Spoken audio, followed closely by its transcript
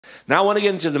Now I want to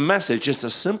get into the message, just a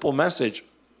simple message,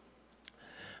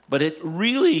 but it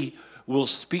really will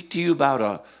speak to you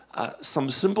about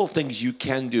some simple things you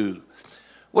can do.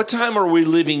 What time are we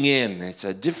living in? It's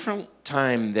a different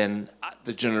time than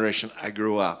the generation I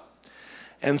grew up.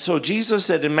 And so Jesus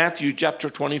said in Matthew chapter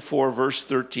 24, verse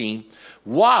 13,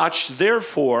 "Watch,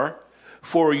 therefore,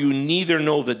 for you neither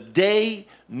know the day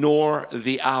nor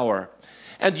the hour."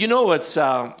 And you know, it's,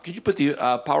 can you put the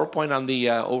PowerPoint on the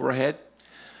overhead?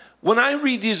 When I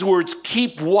read these words,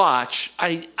 keep watch,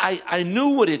 I knew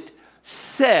what it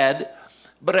said,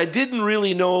 but I didn't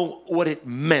really know what it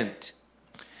meant.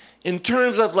 In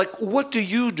terms of like, what do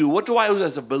you do? What do I do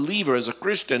as a believer, as a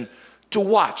Christian, to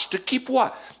watch, to keep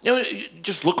watch? You know, you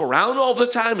just look around all the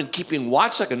time and keeping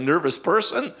watch like a nervous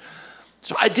person.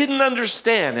 So I didn't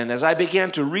understand. And as I began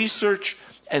to research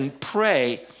and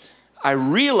pray, I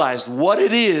realized what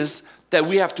it is that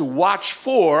we have to watch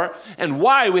for and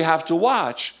why we have to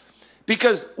watch.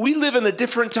 Because we live in a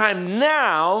different time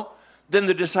now than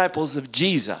the disciples of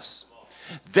Jesus.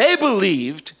 They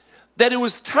believed that it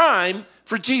was time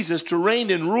for Jesus to reign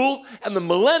and rule, and the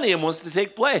millennium was to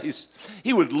take place.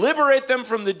 He would liberate them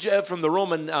from the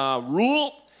Roman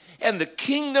rule, and the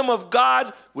kingdom of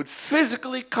God would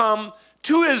physically come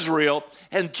to Israel,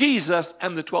 and Jesus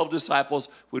and the 12 disciples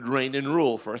would reign and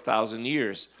rule for 1,000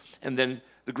 years. And then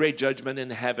the great judgment in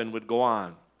heaven would go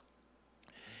on.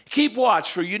 Keep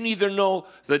watch, for you neither know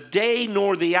the day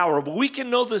nor the hour, but we can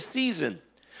know the season.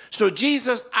 So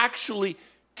Jesus actually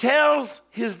tells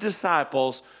his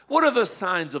disciples, what are the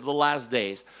signs of the last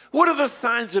days? What are the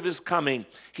signs of his coming?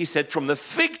 He said, from the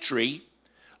fig tree,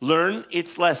 learn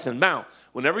its lesson. Now,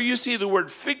 whenever you see the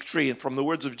word fig tree and from the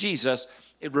words of Jesus,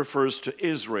 it refers to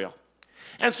Israel.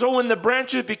 And so when the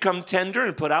branches become tender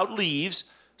and put out leaves,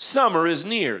 summer is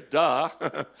near. Duh.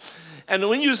 And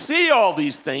when you see all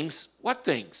these things, what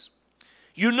things?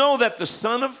 You know that the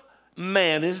Son of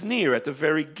Man is near at the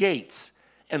very gates.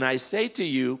 And I say to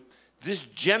you, this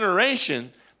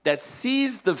generation that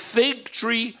sees the fig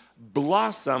tree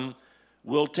blossom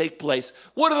will take place.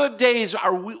 What are the days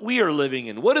we are living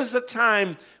in? What is the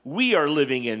time we are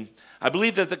living in? I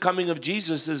believe that the coming of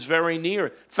Jesus is very near.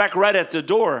 In fact, right at the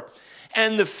door.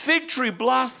 And the fig tree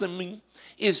blossoming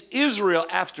is Israel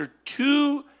after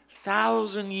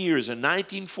 2,000 years in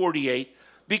 1948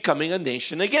 becoming a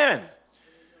nation again.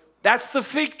 That's the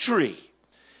fig tree.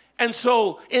 And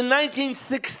so in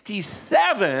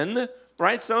 1967,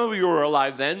 right, some of you were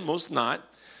alive then, most not,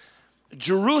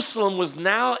 Jerusalem was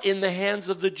now in the hands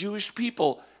of the Jewish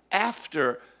people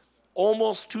after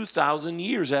almost 2,000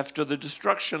 years after the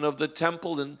destruction of the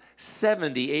temple in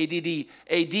 70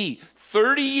 AD,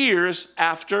 30 years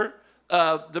after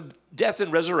the death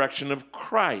and resurrection of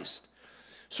Christ.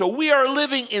 So we are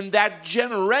living in that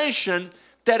generation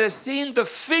that has seen the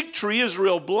fig tree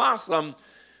Israel blossom.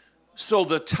 So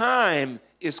the time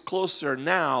is closer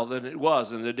now than it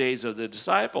was in the days of the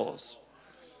disciples.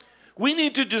 We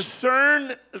need to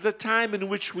discern the time in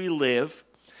which we live.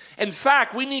 In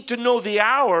fact, we need to know the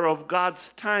hour of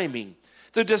God's timing.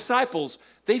 The disciples,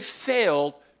 they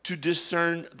failed to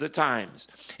discern the times.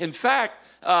 In fact,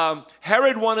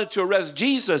 Herod wanted to arrest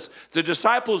Jesus. The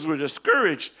disciples were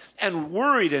discouraged and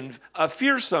worried and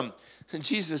fearsome. And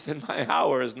Jesus said, my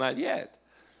hour is not yet.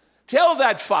 Tell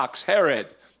that fox, Herod,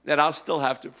 that I'll still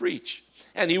have to preach.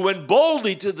 And he went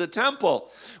boldly to the temple.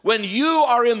 When you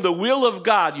are in the will of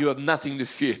God, you have nothing to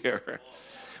fear.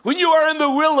 When you are in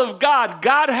the will of God,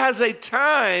 God has a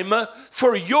time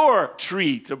for your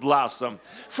tree to blossom,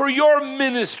 for your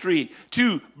ministry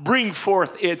to bring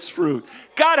forth its fruit.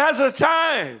 God has a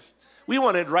time. We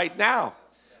want it right now.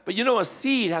 But you know, a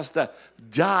seed has to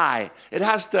die. It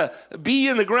has to be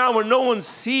in the ground where no one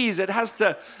sees. It has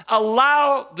to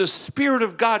allow the Spirit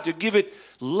of God to give it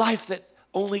life that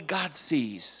only God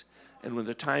sees. And when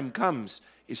the time comes,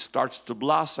 it starts to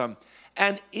blossom.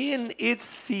 And in its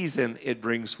season, it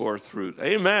brings forth fruit.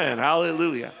 Amen.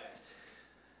 Hallelujah.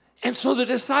 And so the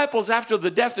disciples, after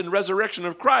the death and resurrection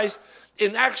of Christ,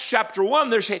 in Acts chapter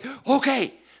 1, they're saying,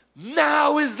 okay,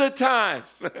 now is the time.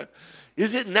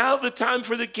 Is it now the time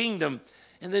for the kingdom?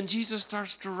 And then Jesus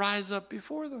starts to rise up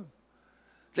before them.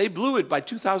 They blew it by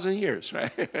 2,000 years,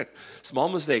 right? Small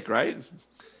mistake, right?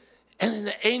 And then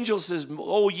the angel says,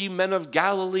 oh, ye men of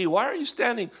Galilee, why are you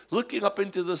standing looking up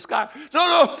into the sky?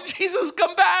 No, Jesus,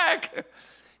 come back.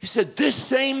 He said, this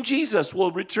same Jesus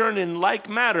will return in like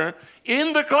manner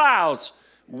in the clouds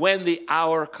when the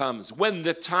hour comes, when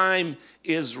the time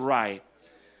is right.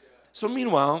 So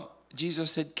meanwhile,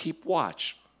 Jesus said, keep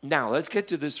watch. Now, let's get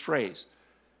to this phrase,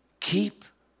 keep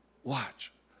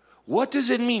watch. What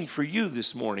does it mean for you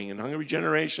this morning in Hungry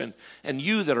Generation and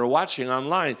you that are watching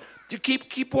online To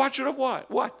keep watching of what?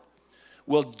 What?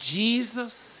 Well,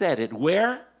 Jesus said it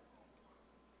where?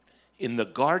 In the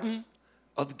Garden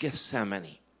of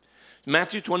Gethsemane.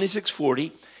 Matthew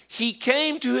 26:40, he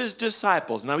came to his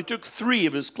disciples. Now he took 3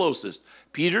 of his closest,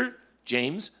 Peter,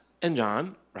 James, and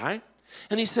John, right?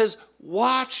 And he says,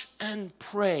 watch and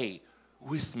pray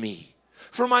with me,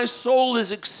 for my soul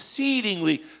is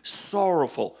exceedingly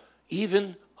sorrowful,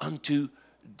 even unto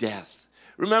death.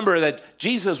 Remember that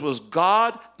Jesus was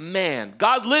God, man,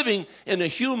 God living in a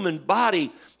human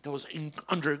body that was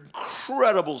under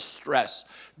incredible stress,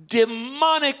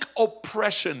 demonic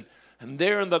oppression. And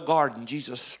there in the garden,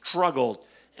 Jesus struggled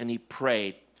and he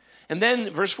prayed. And then,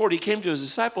 verse 40, he came to his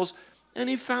disciples and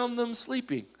he found them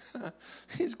sleeping.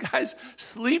 These guys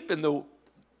sleep in the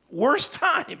worst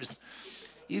times.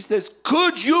 He says,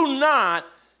 could you not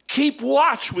keep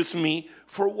watch with me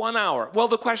for 1 hour? Well,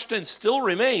 the question still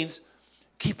remains,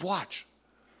 keep watch.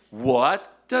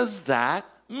 What does that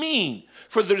mean?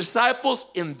 For the disciples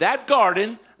in that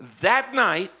garden, that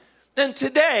night, and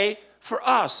today for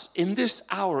us in this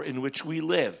hour in which we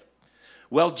live.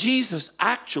 Well, Jesus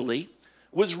actually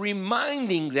was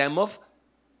reminding them of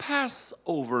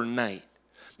Passover night.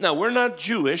 Now, we're not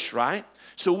Jewish, right?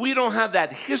 So we don't have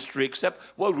that history except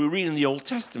what we read in the Old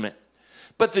Testament.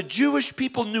 But the Jewish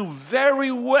people knew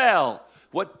very well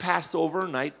what Passover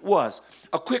night was.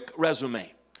 A quick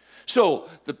resume. So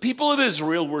the people of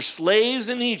Israel were slaves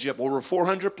in Egypt over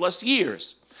 400 plus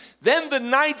years. Then the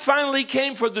night finally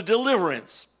came for the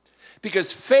deliverance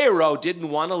because Pharaoh didn't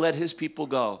want to let his people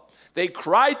go. They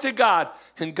cried to God,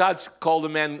 and God called a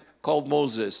man called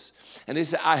Moses. And he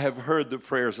said, I have heard the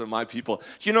prayers of my people.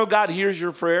 You know God hears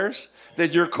your prayers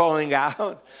that you're calling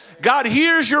out? God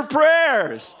hears your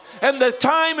prayers. And the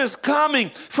time is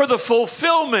coming for the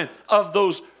fulfillment of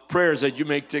those prayers that you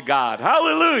make to God.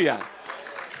 Hallelujah.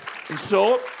 And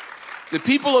so the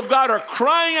people of God are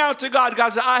crying out to God. God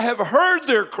said, I have heard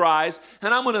their cries,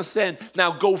 and I'm going to send.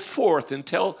 Now go forth and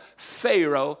tell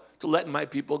Pharaoh to let my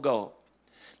people go.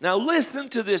 Now listen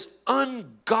to this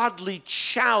ungodly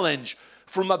challenge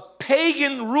from a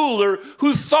pagan ruler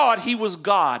who thought he was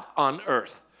God on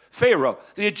earth. Pharaoh.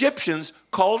 The Egyptians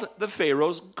called the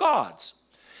pharaohs gods.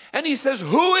 And he says,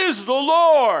 who is the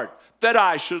Lord that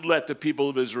I should let the people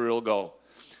of Israel go?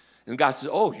 And God says,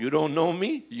 oh, you don't know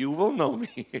me? You will know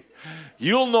me.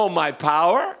 You'll know my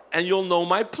power and you'll know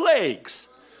my plagues.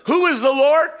 Who is the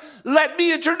Lord? Let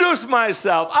me introduce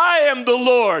myself. I am the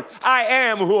Lord. I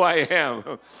am who I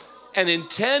am. And in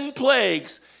 10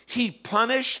 plagues, he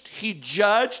punished, he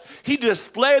judged, he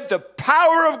displayed the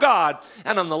power of God.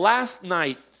 And on the last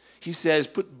night, he says,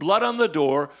 put blood on the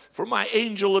door, for my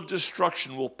angel of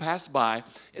destruction will pass by.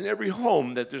 In every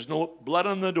home that there's no blood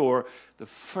on the door, the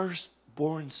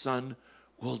firstborn son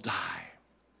will die.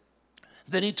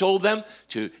 Then he told them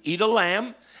to eat a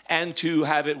lamb and to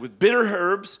have it with bitter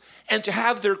herbs and to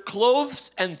have their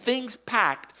clothes and things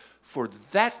packed for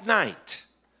that night.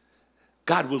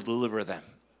 God will deliver them.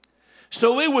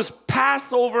 So it was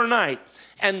Passover night.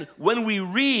 And when we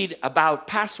read about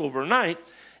Passover night,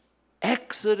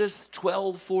 Exodus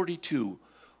 12:42,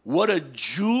 what a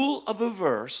jewel of a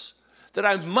verse that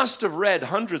I must have read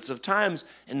hundreds of times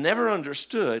and never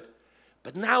understood.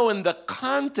 But now in the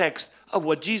context of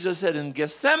what Jesus said in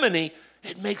Gethsemane,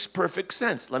 it makes perfect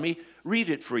sense. Let me read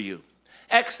it for you.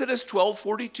 Exodus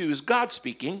 12:42 is God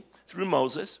speaking through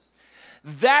Moses.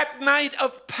 That night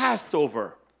of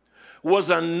Passover was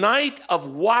a night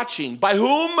of watching. By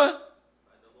whom?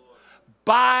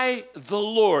 By the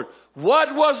Lord.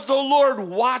 What was the Lord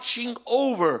watching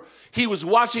over? He was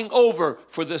watching over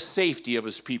for the safety of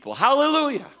his people.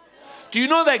 Hallelujah. Do you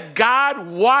know that God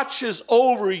watches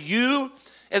over you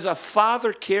as a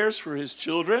father cares for his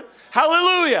children?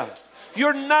 Hallelujah.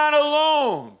 You're not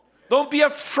alone. Don't be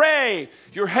afraid.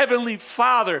 Your heavenly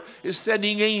Father is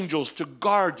sending angels to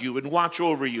guard you and watch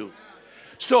over you.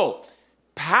 So,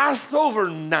 Passover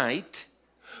night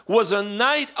was a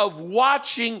night of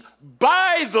watching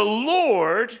by the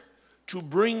Lord to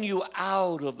bring you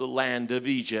out of the land of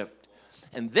Egypt.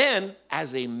 And then,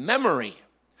 as a memory,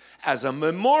 as a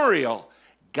memorial,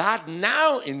 God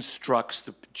now instructs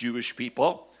the Jewish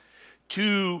people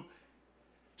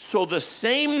so the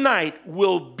same night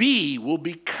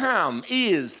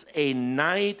is a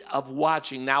night of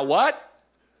watching. Now what?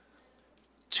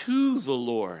 To the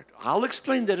Lord. I'll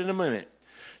explain that in a minute.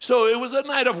 So it was a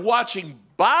night of watching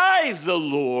by the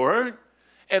Lord.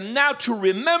 And now to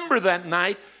remember that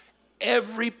night,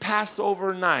 every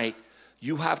Passover night,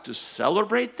 you have to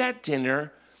celebrate that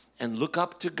dinner and look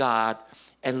up to God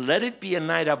and let it be a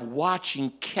night of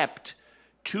watching kept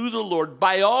to the Lord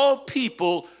by all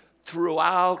people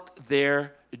throughout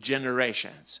their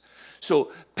generations.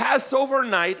 So Passover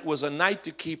night was a night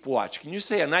to keep watch. Can you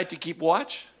say a night to keep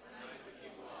watch?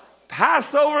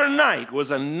 Passover night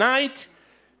was a night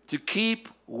to keep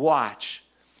watch.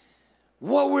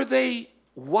 What were they?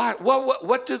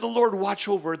 What did the Lord watch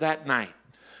over that night?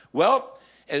 Well,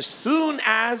 as soon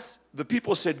as the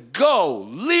people said, go,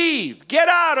 leave, get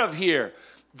out of here,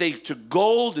 they took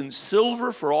gold and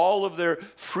silver for all of their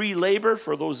free labor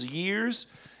for those years.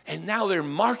 And now they're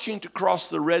marching to cross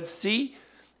the Red Sea.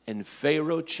 And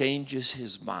Pharaoh changes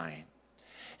his mind.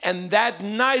 And that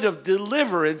night of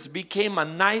deliverance became a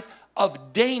night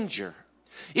of danger.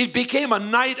 It became a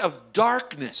night of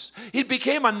darkness. It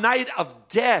became a night of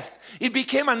death. It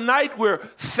became a night where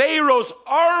Pharaoh's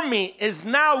army is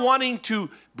now wanting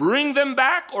to bring them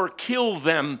back or kill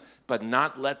them, but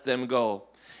not let them go.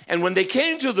 And when they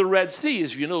came to the Red Sea,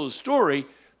 as you know the story,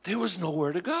 there was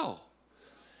nowhere to go.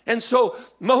 And so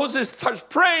Moses starts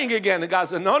praying again. And God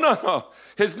said, no.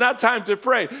 It's not time to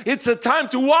pray. It's a time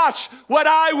to watch what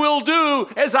I will do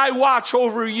as I watch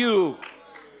over you.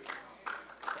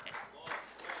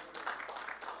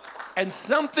 And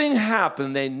something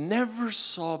happened they never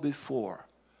saw before.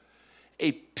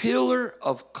 A pillar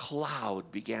of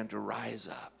cloud began to rise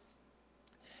up.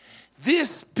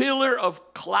 This pillar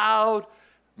of cloud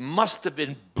must have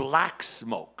been black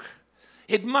smoke.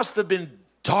 It must have been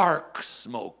dark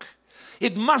smoke.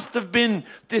 It must have been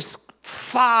this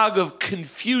fog of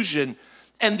confusion.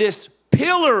 And this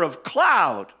pillar of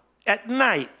cloud at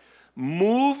night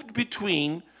moved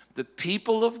between the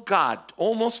people of God,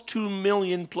 almost 2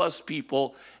 million plus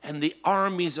people, and the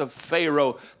armies of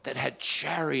Pharaoh that had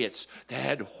chariots, that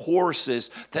had horses,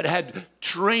 that had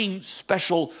trained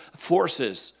special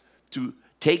forces to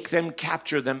take them,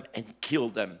 capture them, and kill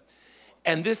them.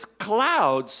 And this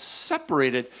cloud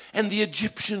separated, and the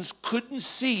Egyptians couldn't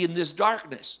see in this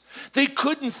darkness. They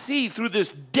couldn't see through this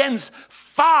dense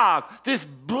fog, this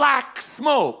black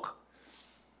smoke.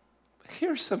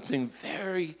 Here's something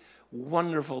very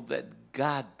wonderful that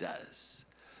God does.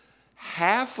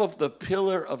 Half of the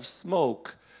pillar of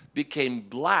smoke became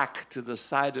black to the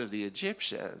side of the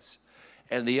Egyptians,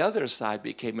 and the other side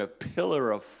became a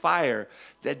pillar of fire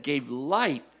that gave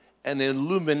light and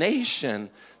illumination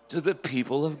to the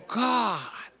people of God.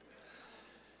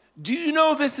 Do you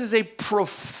know this is a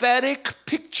prophetic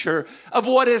picture of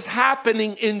what is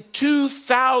happening in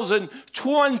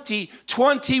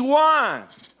 2021?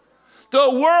 The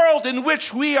world in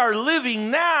which we are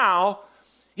living now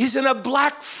is in a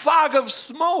black fog of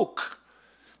smoke.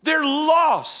 They're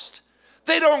lost.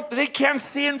 They can't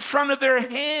see in front of their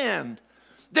hand.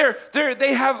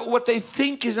 They have what they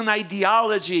think is an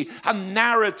ideology, a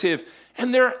narrative,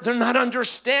 and they're not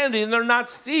understanding, they're not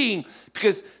seeing,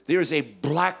 because there's a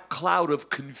black cloud of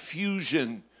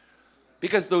confusion.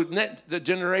 Because the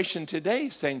generation today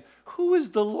is saying, who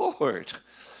is the Lord?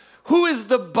 Who is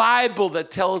the Bible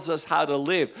that tells us how to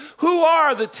live? Who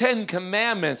are the 10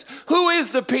 Commandments? Who is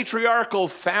the patriarchal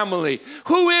family?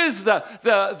 Who is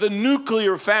the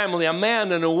nuclear family, a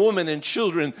man and a woman and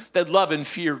children that love and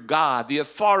fear God, the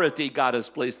authority God has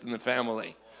placed in the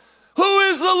family? Who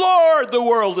is the Lord, the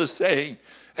world is saying.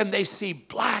 And they see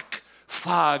black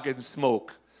fog and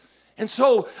smoke. And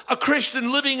so a Christian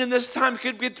living in this time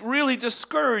could get really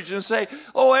discouraged and say,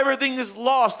 oh, everything is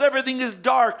lost, everything is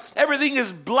dark, everything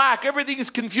is black, everything is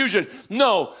confusion.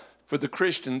 No, for the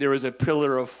Christian, there is a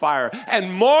pillar of fire,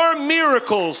 and more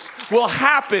miracles will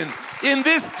happen in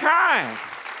this time.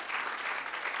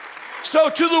 So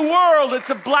to the world, it's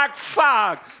a black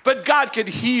fog, but God can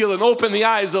heal and open the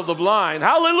eyes of the blind.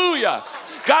 Hallelujah.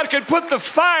 God can put the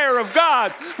fire of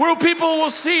God where people will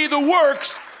see the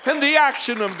works and the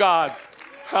action of God.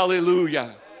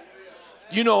 Hallelujah.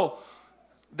 You know,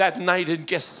 that night in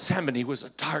Gethsemane was a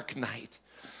dark night.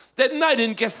 That night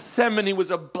in Gethsemane was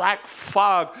a black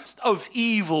fog of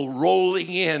evil rolling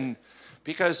in,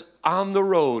 because on the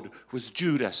road was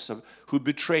Judas, who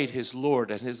betrayed his Lord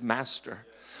and his master.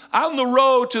 On the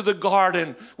road to the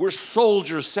garden were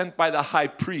soldiers sent by the high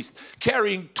priest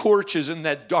carrying torches in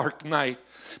that dark night.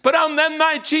 But on that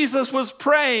night, Jesus was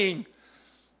praying,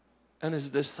 and his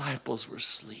disciples were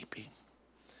sleeping.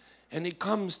 And he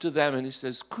comes to them and he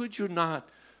says, could you not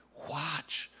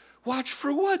watch? Watch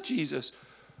for what, Jesus?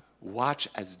 Watch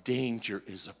as danger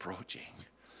is approaching.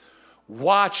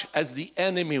 Watch as the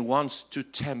enemy wants to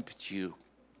tempt you.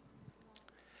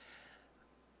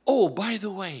 Oh, by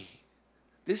the way,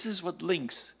 this is what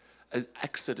links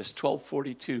Exodus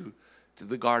 12:42 to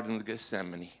the Garden of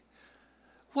Gethsemane.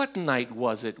 What night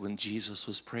was it when Jesus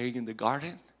was praying in the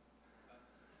garden?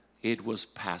 It was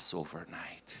Passover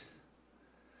night.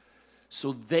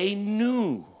 So they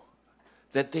knew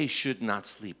that they should not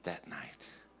sleep that night.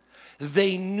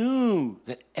 They knew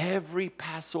that every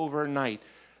Passover night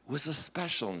was a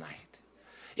special night.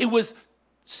 It was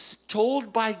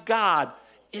told by God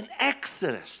in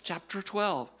Exodus chapter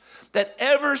 12 that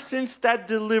ever since that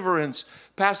deliverance,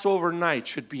 Passover night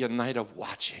should be a night of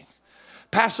watching.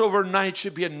 Passover night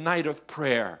should be a night of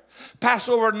prayer.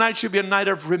 Passover night should be a night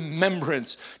of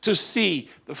remembrance to see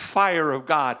the fire of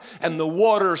God and the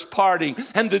waters parting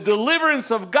and the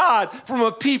deliverance of God from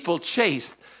a people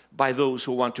chased by those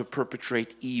who want to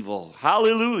perpetrate evil.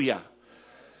 Hallelujah.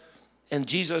 And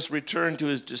Jesus returned to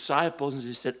his disciples and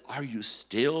he said, are you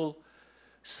still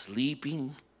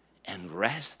sleeping and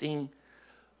resting?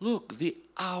 Look, the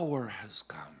hour has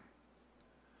come.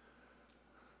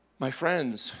 My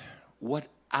friends, what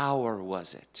hour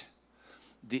was it?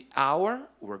 The hour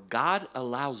where God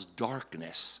allows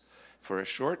darkness for a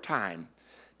short time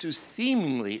to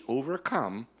seemingly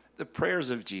overcome the prayers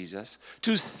of Jesus,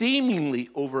 to seemingly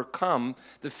overcome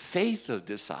the faith of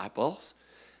disciples,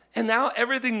 and now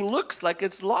everything looks like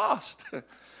it's lost.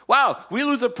 Wow, we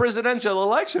lose a presidential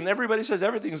election, everybody says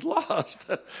everything's lost.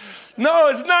 No,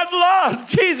 it's not lost.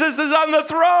 Jesus is on the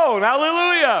throne.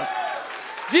 Hallelujah.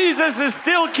 Jesus is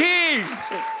still king.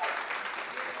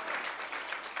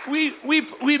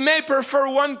 We may prefer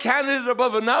one candidate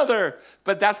above another,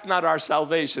 but that's not our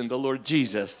salvation. The Lord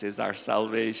Jesus is our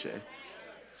salvation.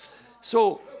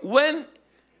 So when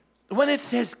it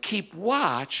says keep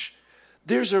watch,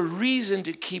 there's a reason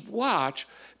to keep watch,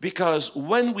 because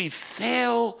when we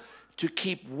fail to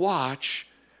keep watch,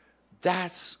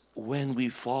 that's when we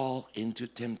fall into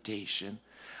temptation.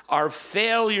 Our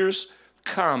failures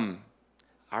come.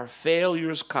 Our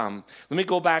failures come. Let me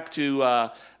go back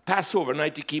to Passover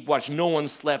night to keep watch. No one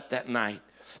slept that night.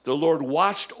 The Lord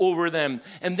watched over them.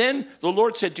 And then the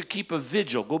Lord said to keep a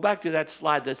vigil. Go back to that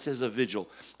slide that says a vigil.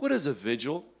 What is a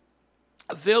vigil?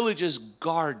 A vigil is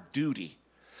guard duty.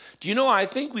 Do you know, I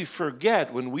think we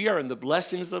forget when we are in the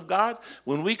blessings of God,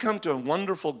 when we come to a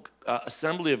wonderful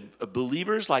assembly of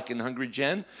believers like in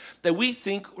HungryGen, that we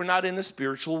think we're not in a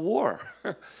spiritual war.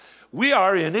 We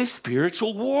are in a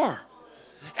spiritual war.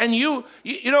 And you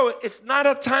know, it's not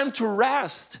a time to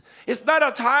rest. It's not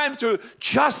a time to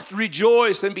just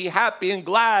rejoice and be happy and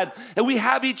glad that we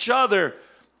have each other.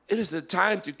 It is a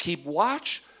time to keep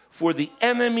watch, for the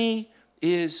enemy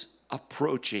is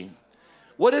approaching.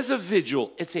 What is a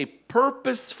vigil? It's a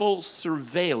purposeful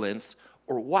surveillance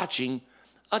or watching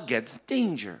against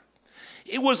danger.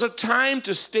 It was a time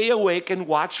to stay awake and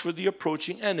watch for the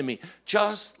approaching enemy,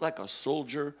 just like a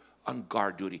soldier on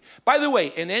guard duty. By the way,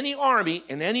 in any army,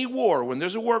 in any war, when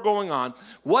there's a war going on,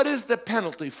 what is the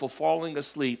penalty for falling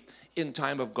asleep in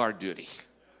time of guard duty?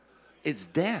 It's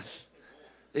death.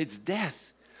 It's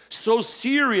death. So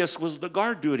serious was the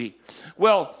guard duty.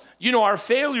 Well, you know, our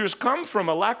failures come from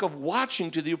a lack of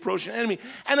watching to the approaching enemy.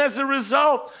 And as a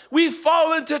result, we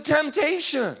fall into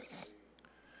temptation.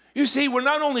 You see, we're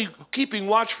not only keeping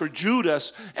watch for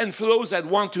Judas and for those that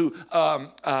want to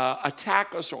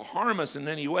attack us or harm us in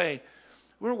any way.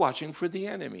 We're watching for the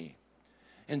enemy.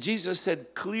 And Jesus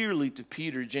said clearly to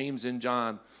Peter, James, and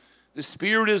John, the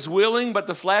spirit is willing, but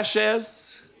the flesh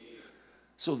is.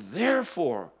 So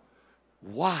therefore,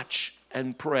 watch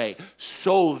and pray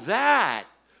so that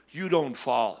you don't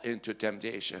fall into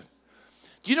temptation.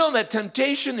 Do you know that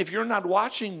temptation, if you're not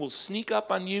watching, will sneak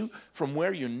up on you from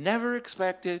where you never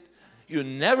expected? You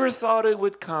never thought it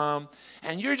would come,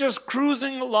 and you're just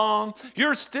cruising along.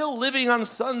 You're still living on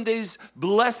Sunday's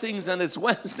blessings, and it's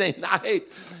Wednesday night,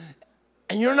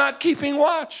 and you're not keeping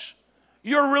watch.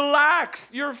 You're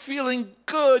relaxed. You're feeling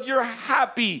good. You're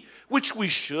happy, which we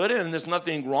should, and there's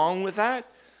nothing wrong with that.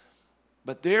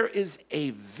 But there is a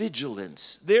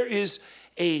vigilance. There is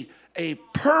a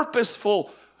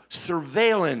purposeful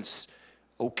surveillance,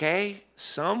 okay?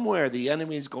 Somewhere the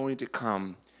enemy is going to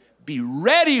come. Be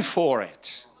ready for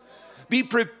it. Be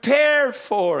prepared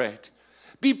for it.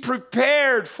 Be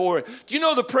prepared for it. Do you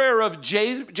know the prayer of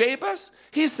Jabez?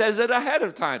 He says it ahead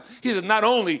of time. He says, not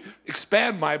only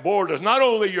expand my borders, not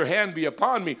only your hand be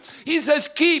upon me. He says,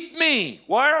 keep me.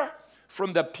 Where?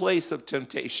 From the place of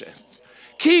temptation.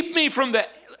 Keep me from the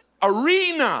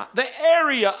arena, the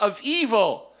area of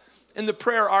evil. In the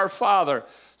prayer, Our Father,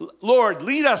 Lord,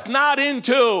 lead us not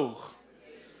into,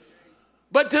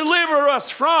 but deliver us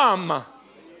from.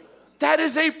 That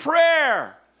is a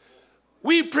prayer.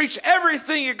 We preach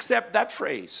everything except that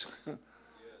phrase.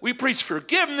 We preach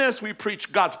forgiveness. We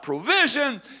preach God's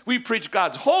provision. We preach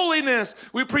God's holiness.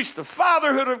 We preach the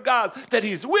fatherhood of God, that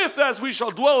he's with us. We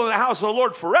shall dwell in the house of the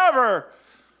Lord forever.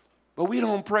 But we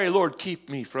don't pray, Lord, keep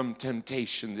me from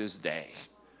temptation this day.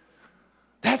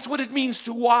 That's what it means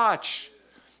to watch.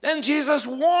 And Jesus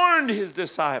warned his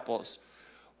disciples,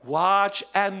 Watch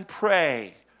and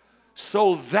pray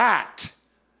so that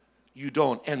you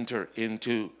don't enter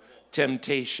into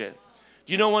temptation.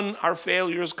 Do you know when our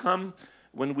failures come?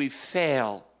 When we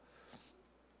fail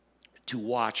to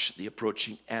watch the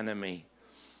approaching enemy.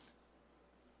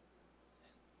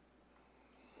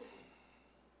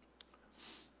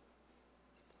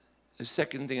 The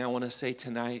second thing I want to say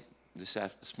tonight,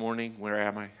 this morning, where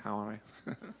am I? How am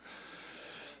I?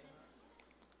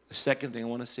 The second thing I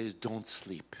want to say is don't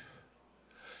sleep.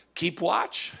 Keep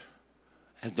watch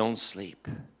and don't sleep.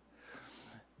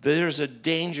 There's a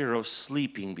danger of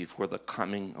sleeping before the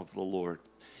coming of the Lord.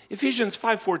 Ephesians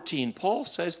 5:14, Paul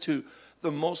says to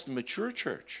the most mature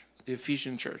church, the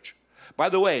Ephesian church. By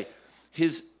the way,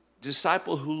 his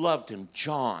disciple who loved him,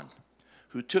 John,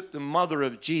 who took the mother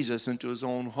of Jesus into his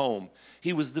own home,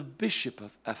 he was the bishop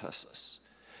of Ephesus.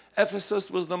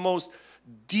 Ephesus was the most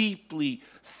deeply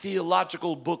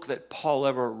theological book that Paul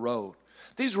ever wrote.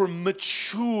 These were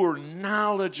mature,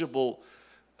 knowledgeable,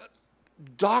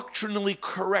 doctrinally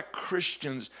correct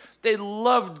Christians. They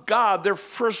loved God. Their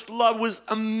first love was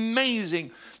amazing.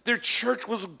 Their church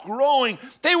was growing.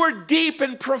 They were deep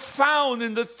and profound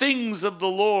in the things of the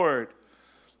Lord.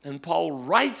 And Paul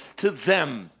writes to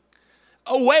them,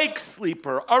 awake,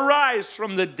 sleeper, arise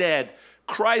from the dead.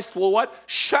 Christ will what?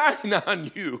 Shine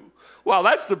on you. Wow,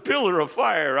 that's the pillar of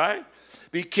fire, right?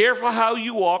 Be careful how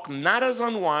you walk, not as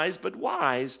unwise, but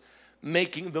wise,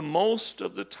 making the most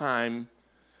of the time,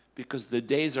 because the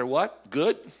days are what?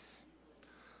 Good?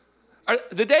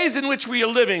 The days in which we are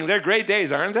living, they're great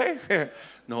days, aren't they?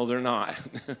 No, they're not.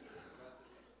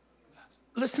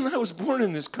 Listen, I was born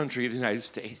in this country of the United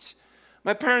States.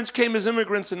 My parents came as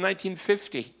immigrants in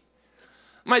 1950.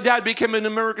 My dad became an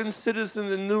American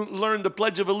citizen and learned the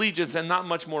Pledge of Allegiance and not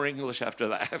much more English after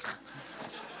that.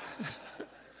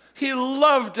 He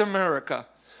loved America.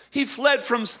 He fled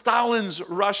from Stalin's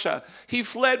Russia. He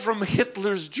fled from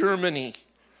Hitler's Germany.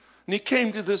 And he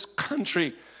came to this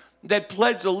country that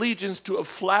pledged allegiance to a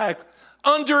flag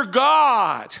under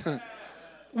God.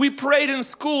 We prayed in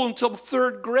school until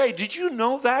 3rd grade. Did you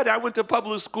know that? I went to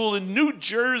public school in New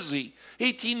Jersey,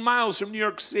 18 miles from New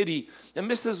York City. And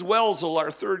Mrs. Welsel, our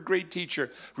 3rd grade teacher,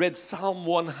 read Psalm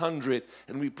 100.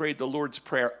 And we prayed the Lord's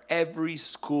Prayer every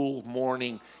school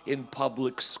morning in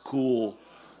public school.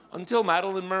 Until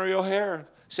Madeline Murray O'Hare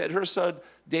said her son,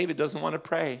 David, doesn't want to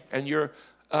pray. And you're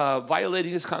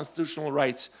violating his constitutional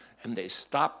rights. And they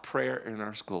stopped prayer in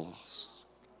our schools.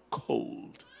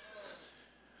 Cold.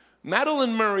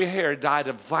 Madeline Murray O'Hare died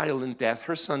a violent death.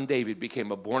 Her son David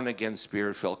became a born-again,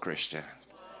 spirit-filled Christian.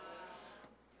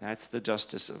 That's the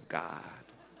justice of God.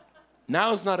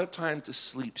 Now is not a time to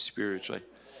sleep spiritually.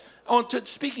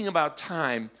 Speaking about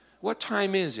time, what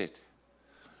time is it?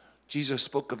 Jesus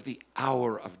spoke of the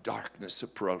hour of darkness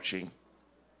approaching.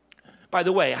 By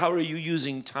the way, how are you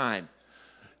using time?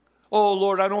 Oh,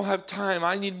 Lord, I don't have time.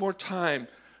 I need more time.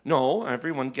 No,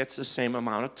 everyone gets the same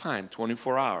amount of time,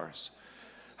 24 hours.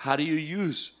 How do you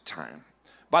use time?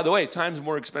 By the way, time's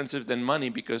more expensive than money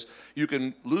because you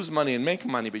can lose money and make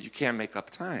money, but you can't make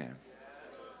up time.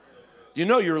 You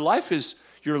know, your life is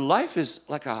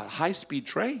like a high-speed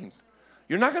train.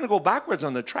 You're not going to go backwards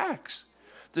on the tracks.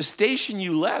 The station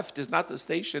you left is not the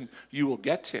station you will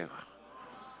get to.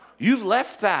 You've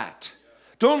left that.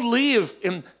 Don't leave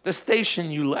in the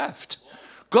station you left.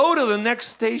 Go to the next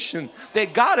station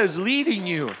that God is leading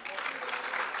you.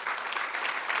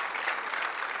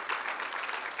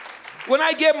 When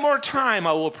I get more time,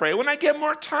 I will pray. When I get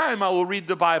more time, I will read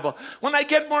the Bible. When I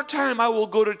get more time, I will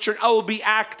go to church. I will be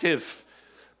active.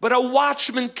 But a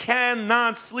watchman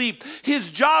cannot sleep.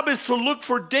 His job is to look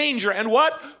for danger and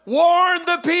what? Warn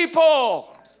the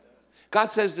people.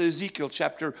 God says to Ezekiel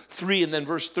chapter 3 and then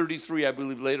verse 33, I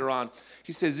believe later on.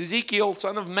 He says, Ezekiel,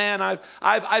 son of man,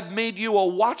 I've made you a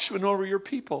watchman over your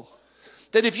people.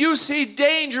 That if you see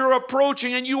danger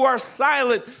approaching and you are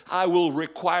silent, I will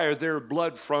require their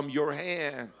blood from your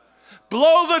hand.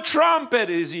 Blow the trumpet,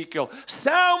 Ezekiel.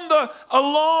 Sound the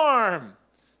alarm.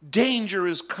 Danger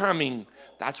is coming.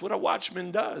 That's what a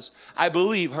watchman does. I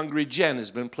believe HungryGen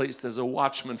has been placed as a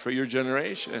watchman for your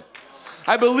generation.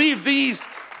 I believe these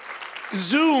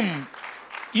Zoom,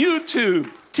 YouTube,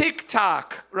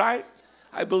 TikTok, right?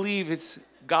 I believe it's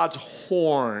God's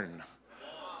horn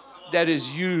that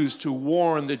is used to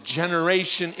warn the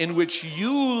generation in which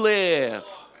you live.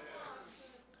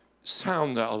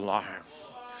 Sound the alarm.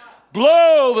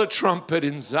 Blow the trumpet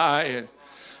in Zion,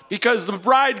 because the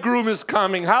bridegroom is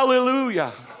coming.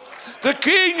 Hallelujah. The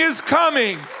king is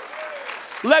coming.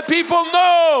 Let people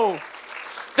know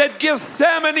that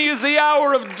Gethsemane is the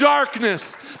hour of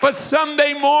darkness, but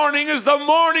Sunday morning is the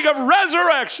morning of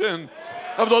resurrection.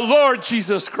 of the Lord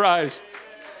Jesus Christ.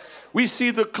 We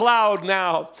see the cloud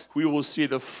now. We will see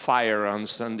the fire on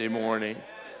Sunday morning.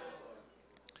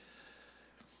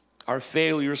 Our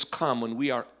failures come when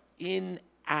we are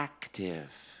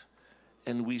inactive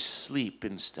and we sleep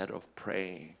instead of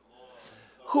praying.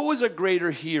 Who was a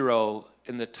greater hero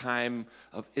in the time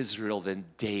of Israel than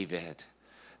David?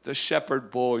 The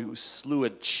shepherd boy who slew a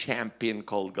champion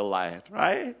called Goliath,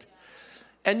 right?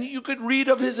 And you could read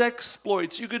of his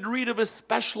exploits. You could read of his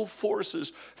special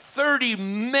forces. 30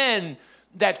 men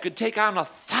that could take on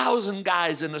 1,000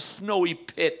 guys in a snowy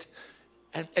pit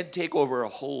and take over a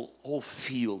whole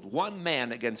field. One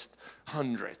man against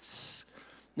hundreds.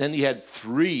 Then he had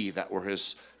 3 that were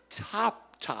his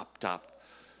top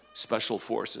special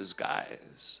forces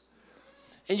guys.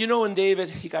 And you know when David,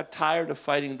 he got tired of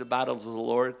fighting the battles of the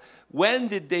Lord, when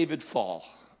did David fall?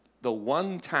 The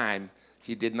one time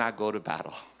he did not go to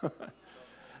battle.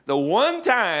 The one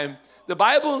time, the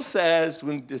Bible says,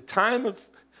 when the time of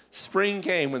spring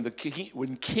came,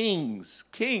 when kings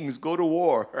go to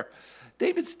war,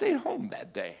 David stayed home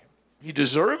that day. He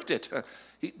deserved it.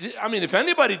 If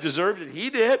anybody deserved it, he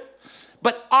did.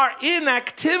 But our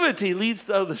inactivity leads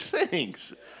to other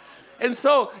things. And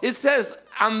so it says,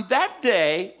 on that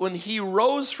day, when he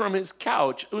rose from his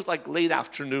couch, it was like late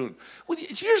afternoon. Well,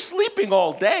 you're sleeping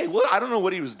all day. Well, I don't know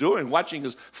what he was doing, watching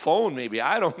his phone maybe.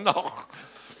 I don't know.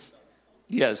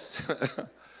 Yes.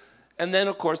 And then,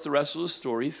 of course, the rest of the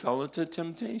story, he fell into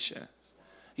temptation.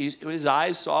 His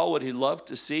eyes saw what he loved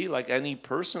to see, like any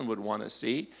person would want to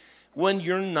see. When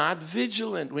you're not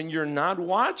vigilant, when you're not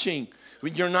watching,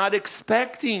 when you're not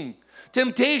expecting,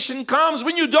 temptation comes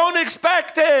when you don't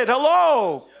expect it.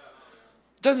 Hello.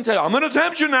 It doesn't tell you, I'm going to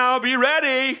tempt you now. Be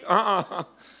ready.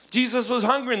 Jesus was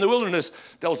hungry in the wilderness.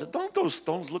 Devil said, don't those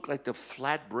stones look like the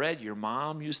flat bread your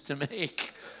mom used to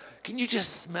make? Can you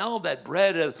just smell that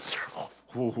bread?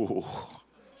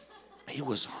 He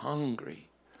was hungry.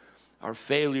 Our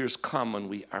failures come when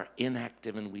we are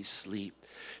inactive and we sleep.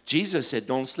 Jesus said,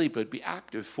 don't sleep, but be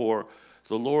active, for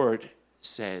the Lord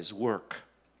says, work.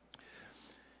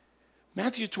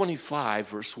 Matthew 25,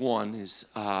 verse 1 is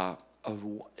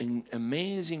an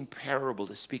amazing parable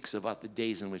that speaks about the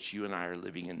days in which you and I are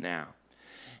living in now.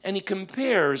 And he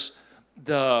compares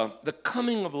the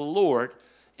coming of the Lord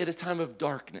at a time of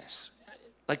darkness,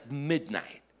 like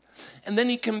midnight. And then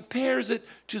he compares it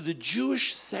to the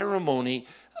Jewish ceremony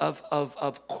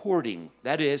of courting.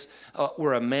 That is,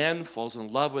 where a man falls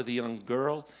in love with a young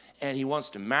girl and he wants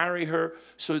to marry her.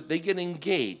 So they get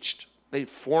engaged. They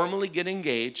formally get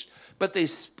engaged, but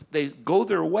they go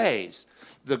their ways.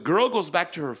 The girl goes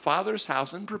back to her father's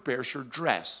house and prepares her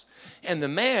dress. And the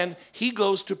man, he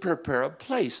goes to prepare a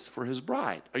place for his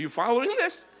bride. Are you following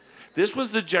this? This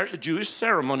was the Jewish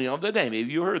ceremony of the day.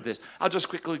 Maybe you heard this. I'll just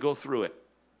quickly go through it.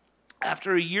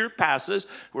 After a year passes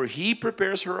where he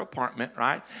prepares her apartment,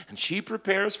 right? And she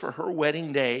prepares for her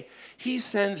wedding day, he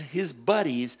sends his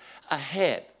buddies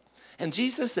ahead. And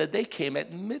Jesus said they came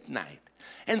at midnight.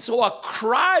 And so a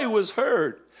cry was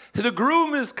heard. The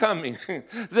groom is coming.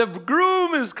 The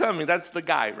groom is coming. That's the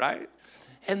guy, right?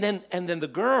 And then the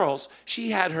girls,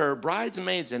 she had her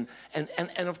bridesmaids, and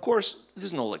of course,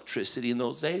 there's no electricity in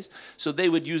those days. So they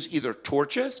would use either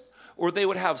torches, or they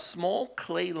would have small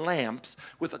clay lamps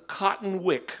with a cotton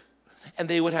wick. And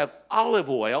they would have olive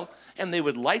oil, and they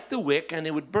would light the wick, and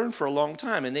it would burn for a long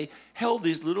time. And they held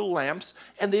these little lamps,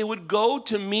 and they would go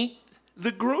to meet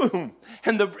the groom.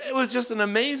 And it was just an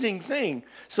amazing thing.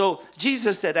 So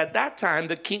Jesus said at that time,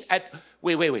 the king,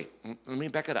 wait, let me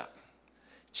back it up.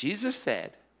 Jesus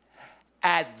said,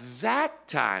 at that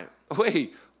time,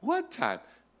 wait, what time?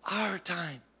 Our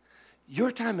time.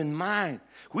 Your time and mine.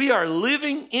 We are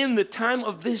living in the time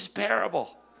of this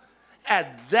parable.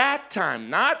 At that time,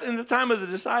 not in the time of the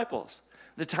disciples,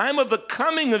 the time of the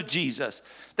coming of Jesus,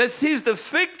 that sees the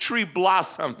fig tree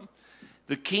blossom.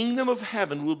 The kingdom of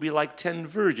heaven will be like 10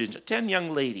 virgins, 10 young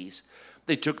ladies.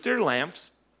 They took their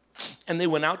lamps and they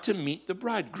went out to meet the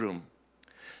bridegroom.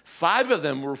 5 of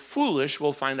them were foolish,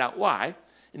 we'll find out why,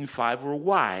 and 5 were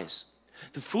wise.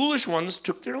 The foolish ones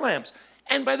took their lamps.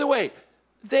 And by the way,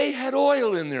 they had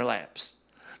oil in their lamps.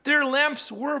 Their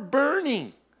lamps were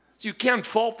burning. So you can't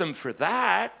fault them for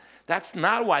that. That's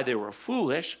not why they were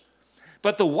foolish.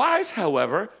 But the wise,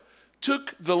 however,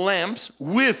 took the lamps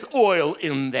with oil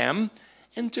in them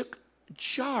and took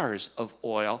jars of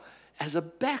oil as a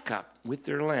backup with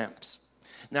their lamps.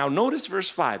 Now notice verse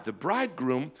 5. The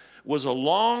bridegroom was a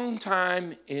long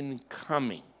time in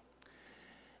coming,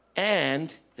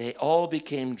 and they all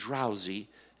became drowsy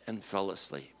and fell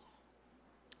asleep.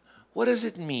 What does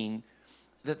it mean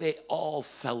that they all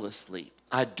fell asleep?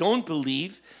 I don't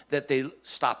believe that they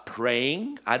stopped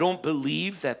praying. I don't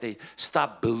believe that they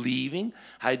stopped believing.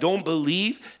 I don't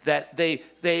believe that they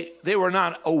were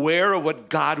not aware of what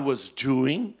God was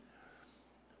doing.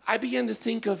 I began to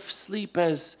think of sleep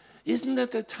as, isn't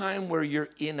that the time where you're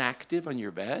inactive on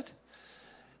your bed?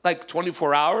 Like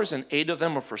 24 hours and 8 of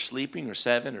them are for sleeping, or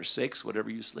 7 or 6, whatever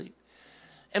you sleep.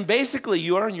 And basically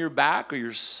you're on your back or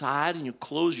your side and you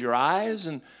close your eyes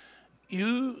and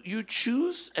you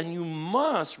choose and you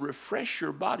must refresh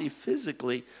your body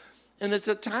physically. And it's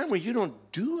a time where you don't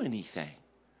do anything.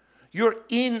 You're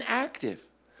inactive.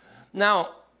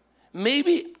 Now,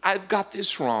 maybe I've got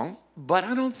this wrong, but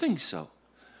I don't think so.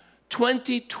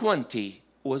 2020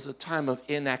 was a time of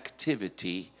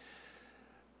inactivity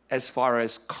as far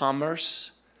as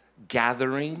commerce,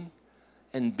 gathering,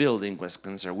 and building was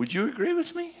concerned. Would you agree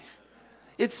with me?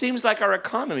 It seems like our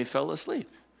economy fell asleep.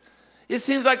 It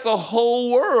seems like the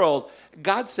whole world,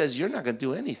 God says, you're not going to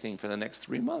do anything for the next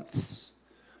 3 months.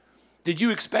 Did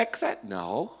you expect that?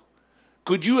 No.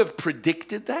 Could you have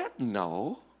predicted that?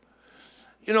 No.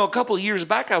 You know, a couple of years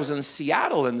back, I was in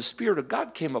Seattle, and the Spirit of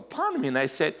God came upon me, and I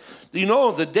said, you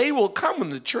know, the day will come when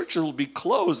the church will be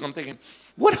closed. And I'm thinking,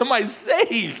 what am I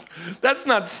saying? That's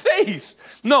not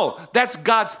faith. No, that's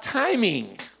God's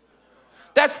timing.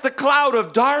 That's the cloud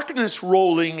of darkness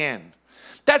rolling in.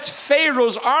 That's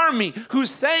Pharaoh's army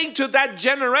who's saying to that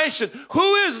generation,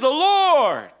 who is the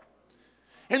Lord?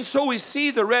 And so we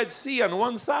see the Red Sea on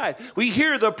one side. We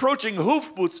hear the approaching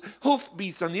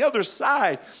hoofbeats on the other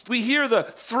side. We hear the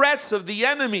threats of the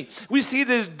enemy. We see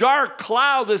this dark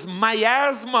cloud, this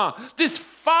miasma, this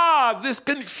fog, this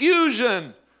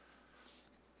confusion.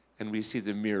 And we see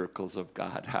the miracles of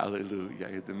God. Hallelujah.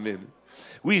 In the minute.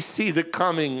 We see the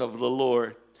coming of the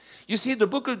Lord. You see, the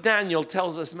book of Daniel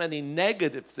tells us many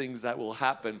negative things that will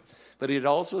happen. But it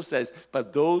also says,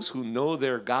 but those who know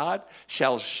their God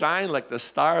shall shine like the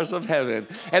stars of heaven.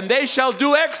 And they shall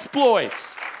do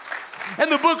exploits.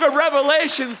 And the book of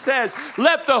Revelation says,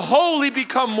 let the holy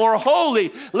become more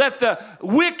holy. Let the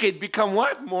wicked become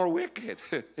what? More wicked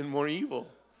and more evil.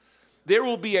 There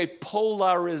will be a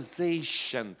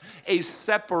polarization, a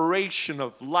separation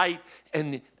of light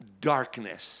and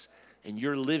darkness. And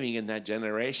you're living in that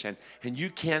generation, and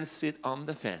you can't sit on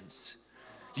the fence.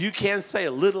 You can't say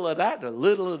a little of that, a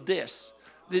little of this.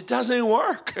 It doesn't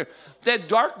work. That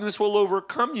darkness will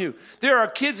overcome you. There are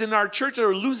kids in our church that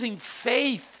are losing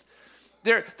faith.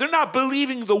 They're not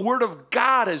believing the word of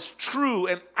God is true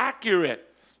and accurate.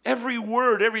 Every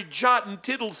word, every jot and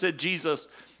tittle, said Jesus,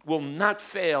 will not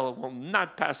fail, will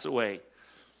not pass away.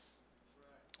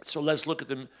 So let's look at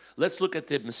them. Let's look at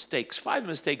the mistakes. 5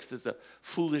 mistakes that the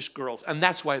foolish girls, and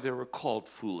that's why they were called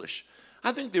foolish.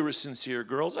 I think they were sincere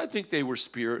girls. I think they were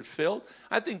spirit-filled.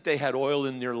 I think they had oil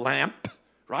in their lamp,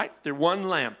 right? Their one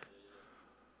lamp.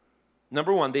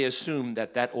 Number 1, they assumed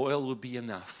that that oil would be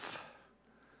enough.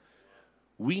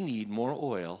 We need more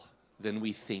oil than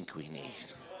we think we need.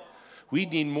 We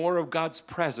need more of God's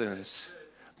presence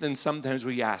than sometimes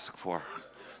we ask for,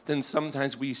 than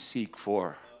sometimes we seek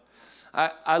for.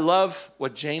 I love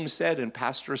what James said, and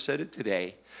Pastor said it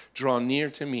today. Draw near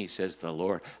to me, says the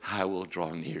Lord. I will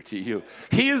draw near to you.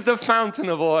 He is the fountain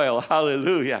of oil.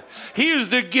 Hallelujah. He is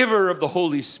the giver of the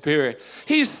Holy Spirit.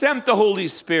 He sent the Holy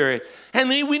Spirit. And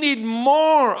we need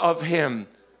more of Him.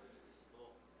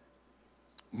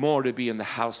 More to be in the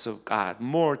house of God.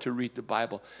 More to read the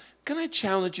Bible. Can I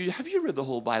challenge you? Have you read the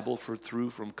whole Bible through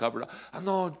from cover to? Oh,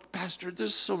 no, Pastor,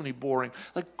 there's so many boring.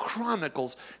 Like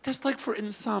Chronicles. That's like for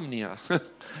insomnia.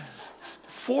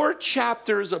 4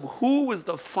 chapters of who was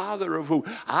the father of who.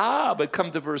 But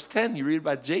come to verse 10, you read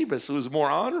about Jabez, who was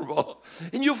more honorable.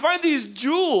 And you'll find these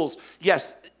jewels.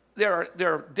 Yes,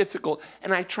 they're difficult.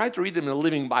 And I try to read them in the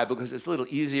Living Bible because it's a little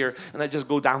easier. And I just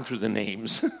go down through the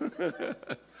names.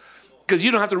 Because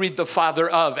you don't have to read the father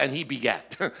of and he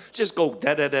begat. Just go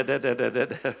da da da da da da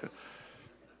da.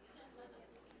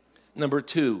 Number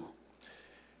 2,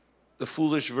 the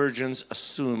foolish virgins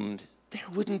assumed there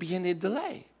wouldn't be any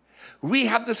delay. We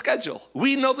have the schedule.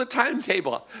 We know the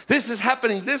timetable. This is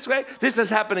happening this way. This is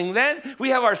happening then. We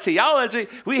have our theology.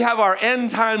 We have our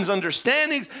end times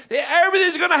understandings.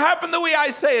 Everything's going to happen the way I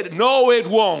say it. No, it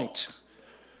won't.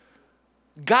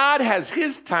 God has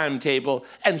His timetable,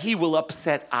 and He will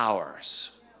upset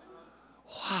ours.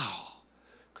 Wow.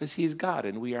 Because He's God,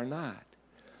 and we are not.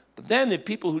 But then if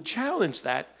people who challenge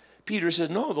that, Peter says,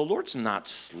 no, the Lord's not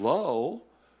slow.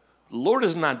 The Lord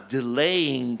is not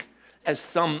delaying, as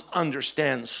some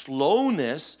understand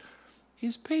slowness.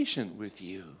 He's patient with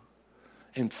you.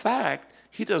 In fact,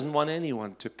 He doesn't want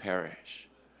anyone to perish.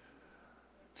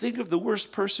 Think of the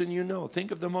worst person you know. Think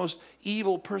of the most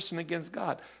evil person against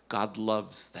God. God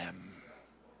loves them.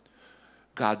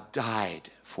 God died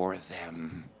for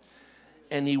them.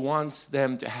 And he wants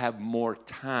them to have more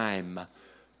time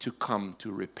to come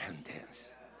to repentance.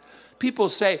 People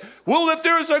say, well, if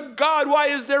there's a God, why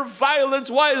is there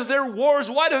violence? Why is there wars?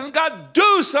 Why doesn't God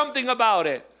do something about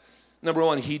it? Number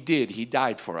one, he did. He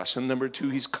died for us. And number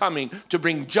two, he's coming to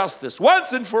bring justice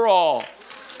once and for all.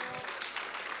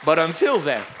 But until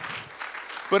then,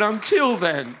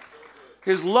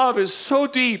 his love is so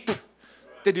deep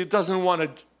that he doesn't want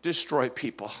to destroy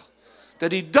people,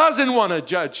 that he doesn't want to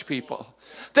judge people,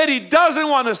 that he doesn't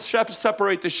want to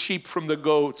separate the sheep from the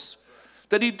goats,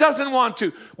 that he doesn't want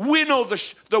to winnow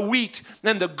the wheat,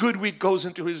 and the good wheat goes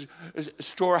into his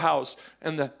storehouse,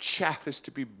 and the chaff is to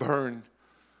be burned.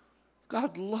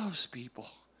 God loves people,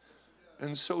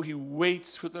 and so he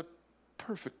waits for the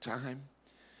perfect time.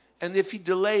 And if he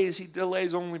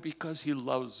delays only because he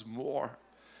loves more.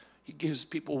 He gives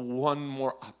people one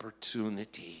more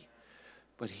opportunity,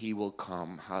 but he will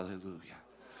come. Hallelujah.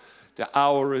 The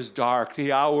hour is dark.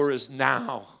 The hour is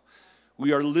now.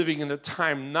 We are living in a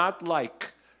time not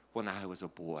like when I was a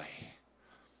boy.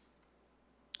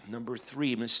 Number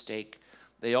 3 mistake.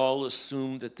 They all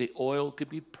assumed that the oil could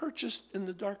be purchased in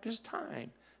the darkest time,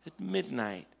 at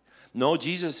midnight. No,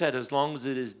 Jesus said, as long as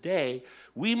it is day,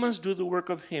 we must do the work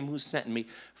of him who sent me.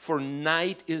 For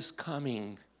night is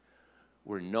coming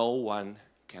where no one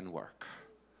can work.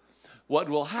 What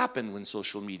will happen when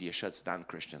social media shuts down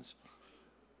Christians?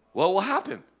 What will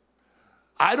happen?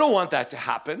 I don't want that to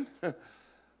happen.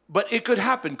 But it could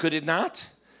happen, could it not?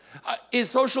 Is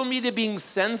social media being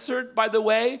censored, by the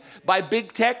way, by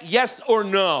big tech? Yes or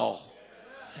no?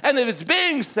 And if it's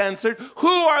being censored, who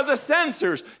are the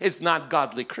censors? It's not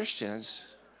godly Christians.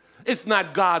 It's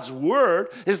not God's word.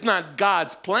 It's not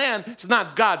God's plan. It's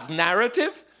not God's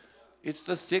narrative. It's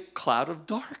the thick cloud of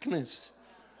darkness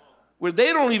where they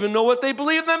don't even know what they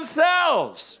believe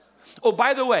themselves. Oh,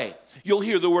 by the way, you'll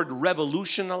hear the word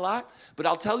revolution a lot, but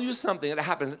I'll tell you something that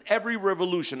happens in every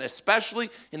revolution,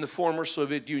 especially in the former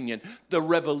Soviet Union. The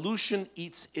revolution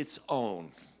eats its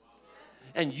own.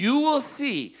 And you will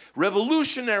see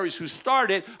revolutionaries who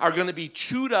started are going to be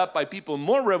chewed up by people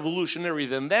more revolutionary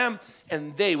than them,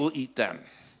 and they will eat them.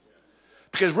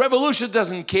 Because revolution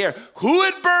doesn't care who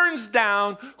it burns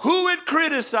down, who it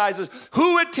criticizes,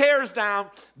 who it tears down.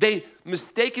 They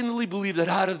mistakenly believe that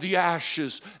out of the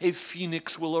ashes a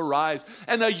phoenix will arise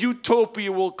and a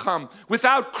utopia will come.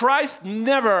 Without Christ,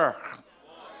 never.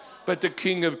 But the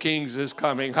King of Kings is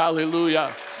coming.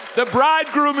 Hallelujah. The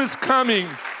bridegroom is coming.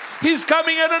 He's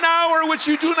coming at an hour which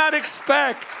you do not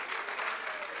expect.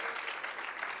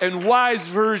 And wise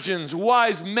virgins,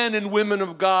 wise men and women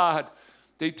of God,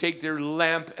 they take their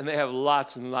lamp and they have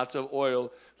lots and lots of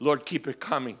oil. Lord, keep it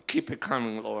coming,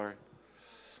 Lord.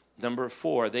 Number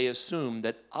 4, they assume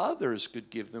that others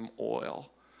could give them oil.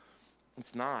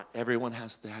 It's not. Everyone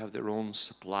has to have their own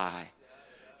supply.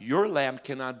 Your lamp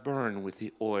cannot burn with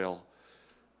the oil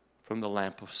from the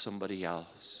lamp of somebody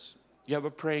else. You have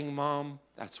a praying mom?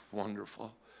 That's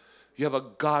wonderful. You have a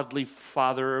godly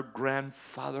father or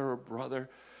grandfather or brother?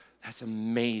 That's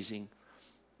amazing.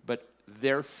 But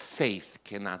their faith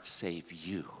cannot save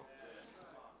you.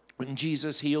 When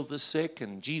Jesus healed the sick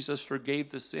and Jesus forgave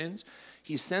the sins,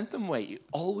 he sent them away. He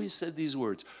always said these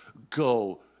words,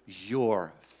 go,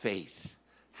 your faith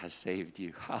has saved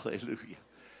you. Hallelujah.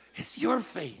 It's your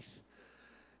faith.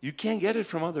 You can't get it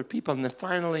from other people. And then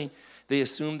finally, they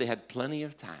assumed they had plenty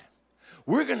of time.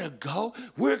 We're going to go,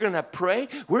 we're going to pray,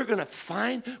 we're going to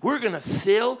find, we're going to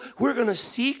fill, we're going to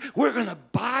seek, we're going to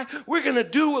buy, we're going to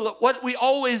do what we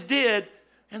always did.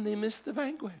 And they missed the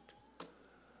banquet.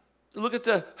 Look at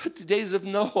the days of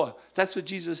Noah. That's what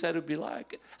Jesus said it would be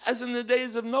like. As in the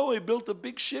days of Noah, he built a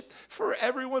big ship for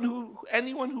anyone who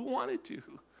wanted to.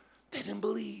 They didn't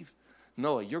believe.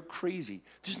 Noah, you're crazy.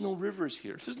 There's no rivers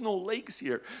here. There's no lakes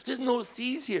here. There's no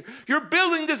seas here. You're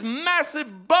building this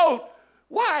massive boat.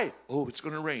 Why? Oh, it's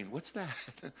going to rain. What's that?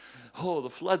 Oh, the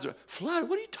floods are. Flood?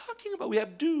 What are you talking about? We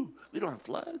have dew. We don't have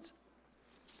floods.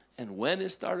 And when it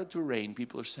started to rain,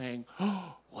 people are saying,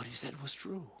 oh, what he said was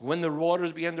true. When the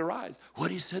waters began to rise, what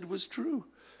he said was true.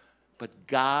 But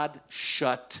God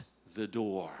shut the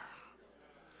door.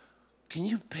 Can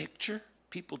you picture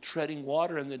people treading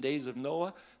water in the days of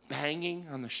Noah, banging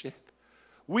on the ship?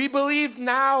 We believe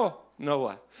now,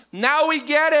 Noah. Now we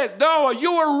get it. Noah,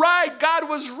 you were right. God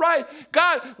was right.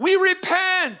 God, we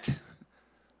repent.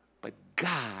 But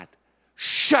God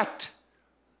shut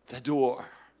the door.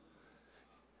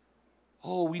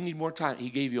 Oh, we need more time. He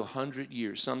gave you 100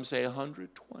 years. Some say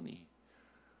 120.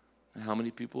 And how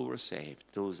many people were saved?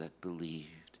 Those that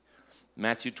believed.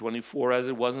 Matthew 24, as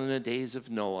it was in the days of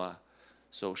Noah,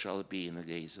 so shall it be in the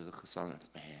days of the Son of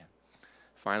Man.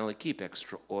 Finally, keep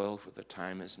extra oil, for the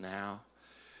time is now.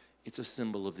 It's a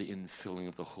symbol of the infilling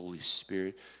of the Holy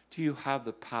Spirit. Do you have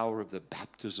the power of the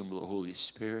baptism of the Holy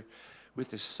Spirit with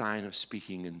the sign of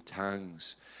speaking in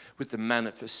tongues, with the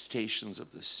manifestations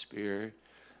of the Spirit?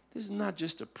 This is not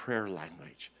just a prayer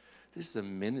language. This is a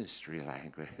ministry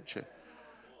language.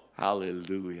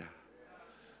 Hallelujah.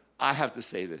 I have to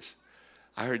say this.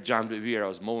 I heard John Bevere. I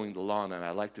was mowing the lawn, and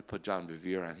I like to put John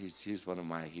Bevere on. He's one of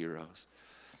my heroes.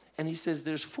 And he says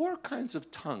there's 4 kinds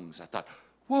of tongues. I thought,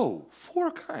 whoa,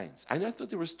 4 kinds. I thought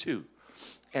there was 2.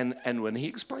 And when he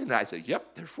explained that, I said,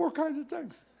 yep, there are 4 kinds of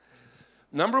tongues.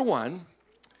 Number 1,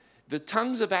 the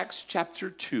tongues of Acts chapter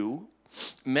 2,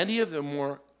 many of them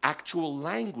were actual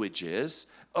languages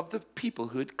of the people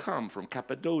who had come from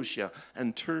Cappadocia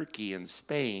and Turkey and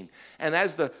Spain. And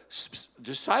as the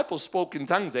disciples spoke in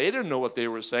tongues, they didn't know what they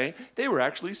were saying. They were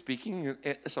actually speaking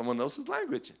someone else's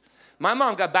language. My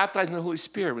mom got baptized in the Holy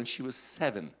Spirit when she was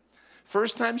 7.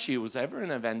 First time she was ever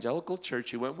in an evangelical church.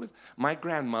 She went with my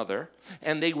grandmother,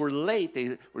 and they were late.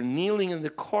 They were kneeling in the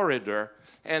corridor,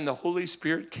 and the Holy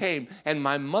Spirit came. And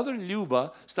my mother,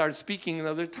 Luba, started speaking in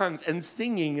other tongues and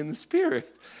singing in the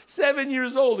Spirit. 7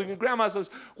 years old, and grandma says,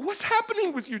 what's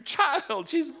happening with your child?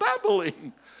 She's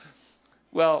babbling.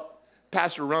 Well,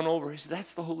 pastor run over. He said,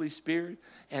 that's the Holy Spirit.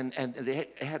 And they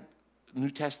had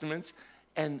New Testaments,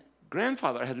 and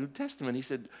grandfather had a New Testament. He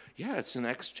said, yeah, it's in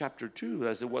Acts chapter 2.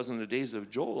 As it was in the days of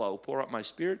Joel, I will pour out my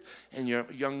Spirit, and your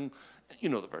young, you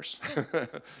know the verse.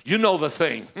 You know the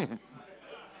thing.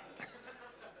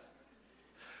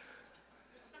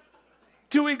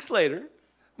 2 weeks later,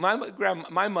 my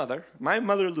mother,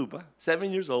 Luba,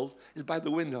 7 years old, is by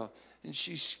the window, and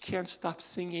she can't stop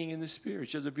singing in the Spirit.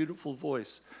 She has a beautiful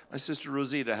voice. My sister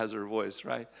Rosita has her voice,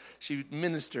 right? She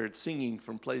ministered singing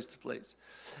from place to place.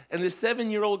 And this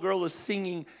 7-year-old girl is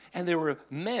singing, and there were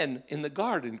men in the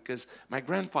garden, because my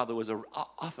grandfather was an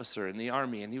officer in the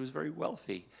army, and he was very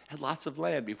wealthy, had lots of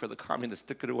land before the communists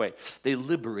took it away. They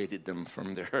liberated them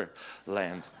from their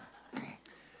land.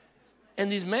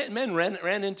 And these men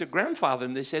ran into grandfather,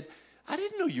 and they said, I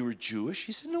didn't know you were Jewish.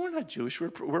 He said, no, we're not Jewish.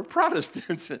 We're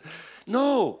Protestants.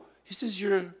 No. He says,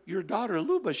 your daughter,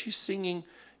 Luba, she's singing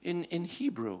in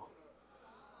Hebrew.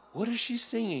 What is she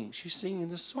singing? She's singing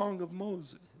the Song of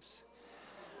Moses.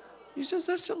 He says,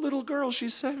 that's a little girl.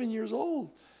 She's 7 years old.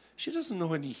 She doesn't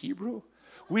know any Hebrew.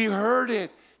 We heard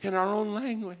it in our own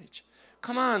language.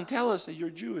 Come on, tell us that you're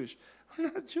Jewish.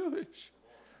 We're not Jewish.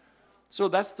 So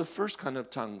that's the first kind of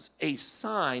tongues, a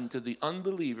sign to the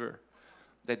unbeliever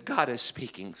that God is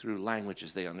speaking through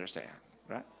languages they understand,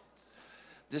 right?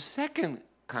 The second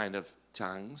kind of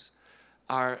tongues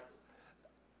are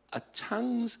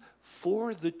tongues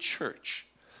for the church,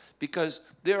 because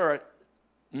there are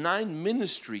 9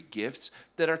 ministry gifts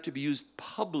that are to be used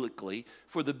publicly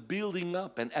for the building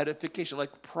up and edification,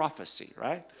 like prophecy,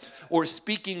 right? Or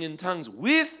speaking in tongues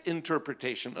with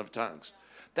interpretation of tongues.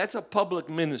 That's a public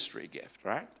ministry gift,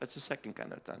 right? That's the second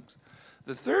kind of tongues.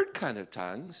 The third kind of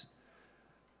tongues,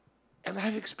 and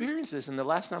I've experienced this, and the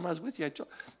last time I was with you,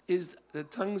 is the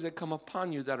tongues that come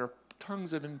upon you that are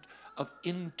tongues of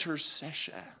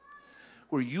intercession,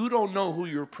 where you don't know who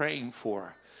you're praying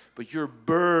for, but you're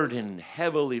burdened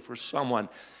heavily for someone,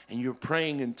 and you're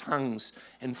praying in tongues,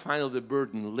 and finally the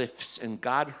burden lifts, and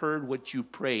God heard what you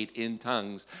prayed in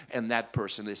tongues, and that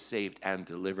person is saved and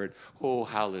delivered. Oh,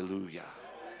 hallelujah.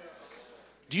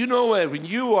 Do you know that when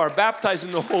you are baptized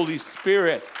in the Holy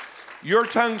Spirit, your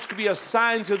tongues could be a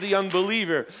sign to the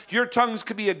unbeliever. Your tongues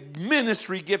could be a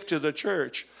ministry gift to the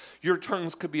church. Your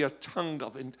tongues could be a tongue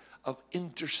of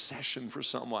intercession for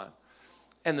someone.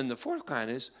 And then the fourth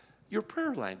kind is your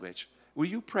prayer language, where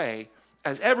you pray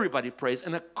as everybody prays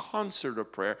in a concert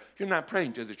of prayer. You're not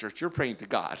praying to the church, you're praying to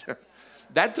God.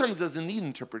 That tongues doesn't need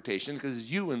interpretation because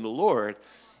it's you and the Lord.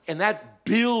 And that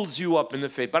builds you up in the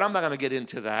faith. But I'm not going to get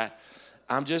into that.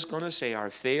 I'm just going to say our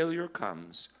failure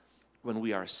comes when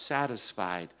we are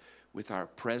satisfied with our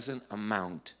present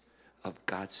amount of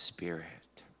God's Spirit.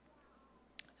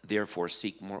 Therefore,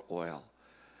 seek more oil.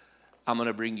 I'm going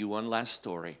to bring you one last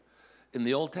story. In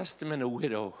the Old Testament, a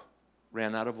widow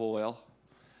ran out of oil,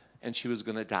 and she was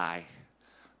going to die.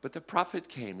 But the prophet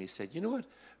came. He said, you know what?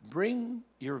 Bring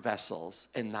your vessels,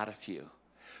 and not a few.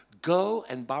 Go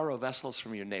and borrow vessels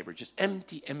from your neighbor, just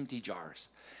empty jars.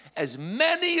 As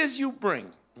many as you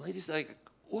bring. The lady's like,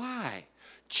 why?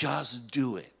 Just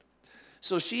do it.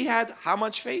 So she had how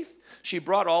much faith? She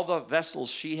brought all the vessels.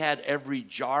 She had every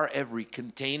jar, every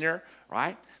container,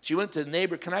 right? She went to the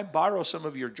neighbor, can I borrow some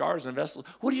of your jars and vessels?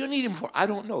 What do you need them for? I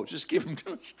don't know. Just give them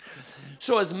to me.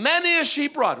 So as many as she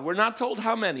brought, we're not told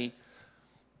how many,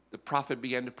 the prophet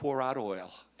began to pour out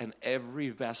oil, and every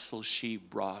vessel she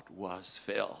brought was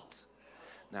filled.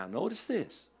 Now notice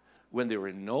this. When there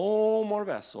were no more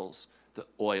vessels, the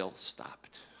oil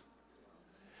stopped.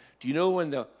 Do you know when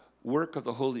the work of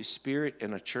the Holy Spirit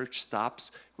in a church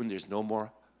stops? When there's no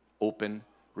more open,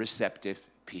 receptive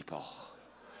people.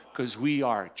 Because we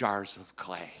are jars of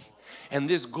clay. And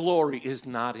this glory is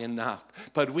not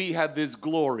enough. But we have this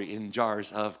glory in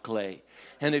jars of clay.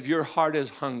 And if your heart is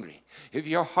hungry, if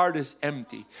your heart is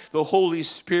empty, the Holy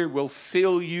Spirit will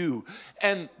fill you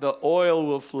and the oil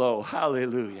will flow.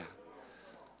 Hallelujah.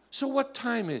 So what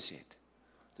time is it?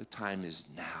 The time is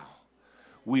now.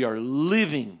 We are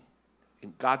living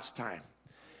in God's time.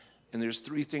 And there's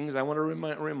three things I want to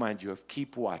remind you of.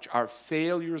 Keep watch. Our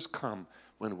failures come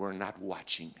when we're not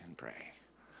watching and praying.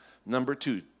 Number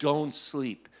two, don't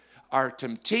sleep. Our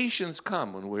temptations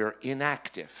come when we're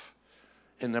inactive.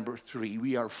 And number three,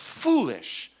 we are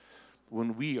foolish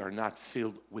when we are not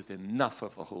filled with enough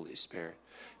of the Holy Spirit.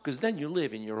 Because then you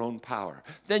live in your own power.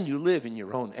 Then you live in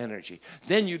your own energy.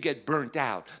 Then you get burnt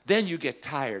out. Then you get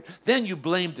tired. Then you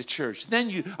blame the church. Then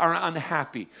you are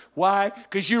unhappy. Why?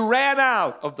 Because you ran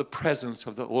out of the presence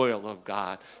of the oil of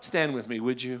God. Stand with me,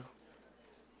 would you?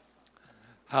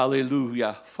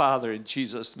 Hallelujah. Father, in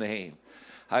Jesus' name,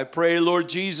 I pray, Lord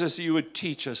Jesus, you would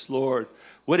teach us, Lord,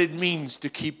 what it means to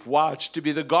keep watch, to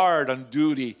be the guard on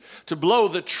duty, to blow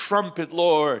the trumpet,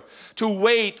 Lord, to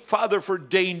wait, Father, for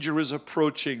danger is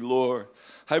approaching, Lord.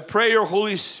 I pray your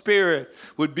Holy Spirit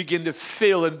would begin to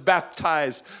fill and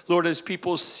baptize, Lord, as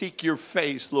people seek your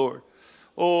face, Lord.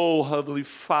 Oh, Heavenly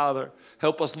Father,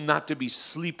 help us not to be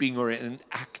sleeping or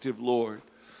inactive, Lord,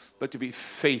 but to be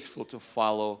faithful to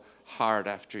follow hard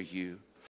after you.